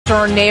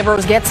concerned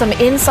neighbors get some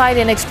insight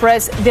and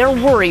express their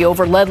worry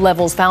over lead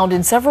levels found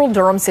in several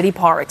Durham city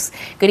parks.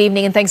 Good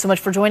evening and thanks so much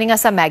for joining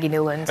us. I'm Maggie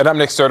Newland. And I'm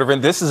Nick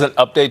Sturtevant. This is an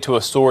update to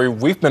a story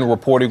we've been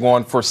reporting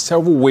on for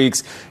several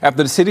weeks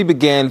after the city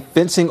began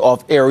fencing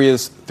off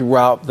areas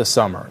throughout the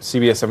summer.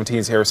 CBS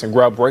 17's Harrison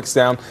Grubb breaks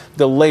down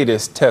the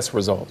latest test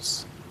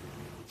results.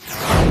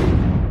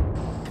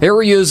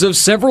 Areas of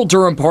several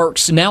Durham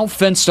parks now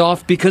fenced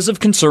off because of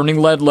concerning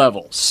lead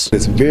levels.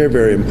 It's very,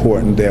 very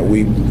important that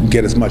we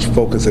get as much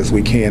focus as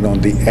we can on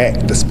the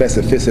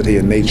specificity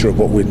and nature of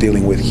what we're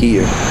dealing with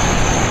here.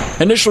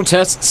 Initial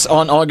tests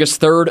on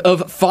August 3rd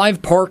of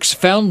 5 parks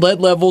found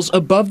lead levels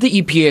above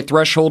the EPA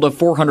threshold of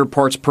 400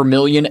 parts per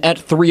million at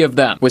 3 of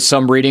them, with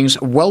some readings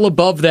well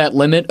above that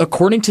limit,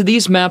 according to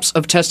these maps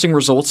of testing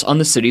results on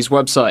the city's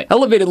website.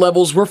 Elevated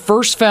levels were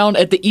first found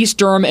at the East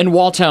Durham and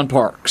Walltown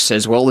parks,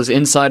 as well as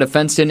inside a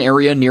fenced-in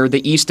area near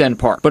the East End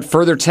Park. But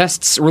further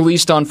tests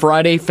released on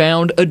Friday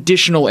found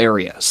additional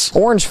areas.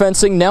 Orange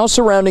fencing now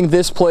surrounding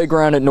this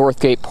playground at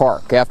Northgate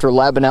Park, after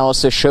lab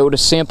analysis showed a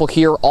sample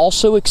here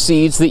also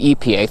exceeds the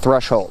EPA threshold.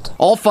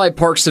 All 5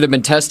 parks that have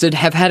been tested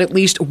have had at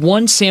least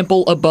one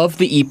sample above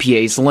the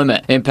EPA's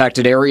limit.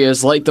 Impacted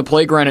areas like the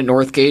playground at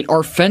Northgate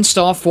are fenced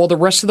off while the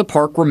rest of the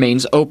park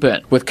remains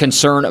open. With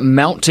concern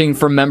mounting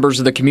from members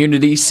of the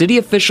community, city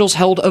officials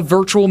held a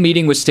virtual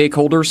meeting with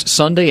stakeholders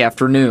Sunday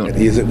afternoon.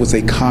 It was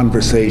a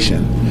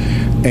conversation,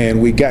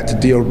 and we got to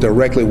deal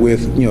directly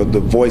with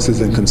the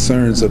voices and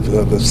concerns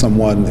of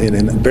someone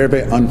in a very,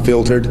 very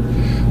unfiltered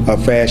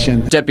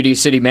fashion. Deputy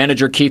City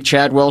Manager Keith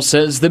Chadwell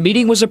says the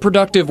meeting was a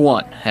productive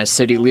one as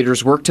city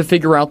leaders work to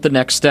figure out the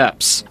next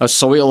steps. A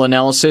soil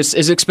analysis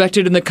is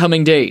expected in the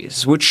coming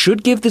days, which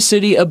should give the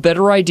city a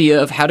better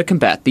idea of how to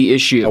combat the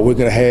issue. We're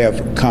going to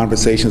have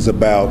conversations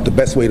about the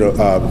best way to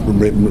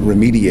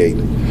remediate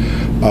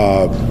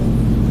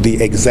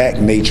the exact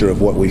nature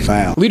of what we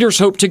found. Leaders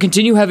hope to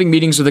continue having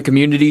meetings with the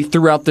community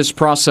throughout this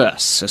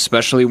process,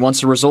 especially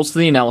once the results of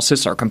the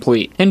analysis are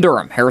complete. In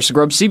Durham, Harrison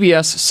Grubb,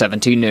 CBS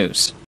 17 News.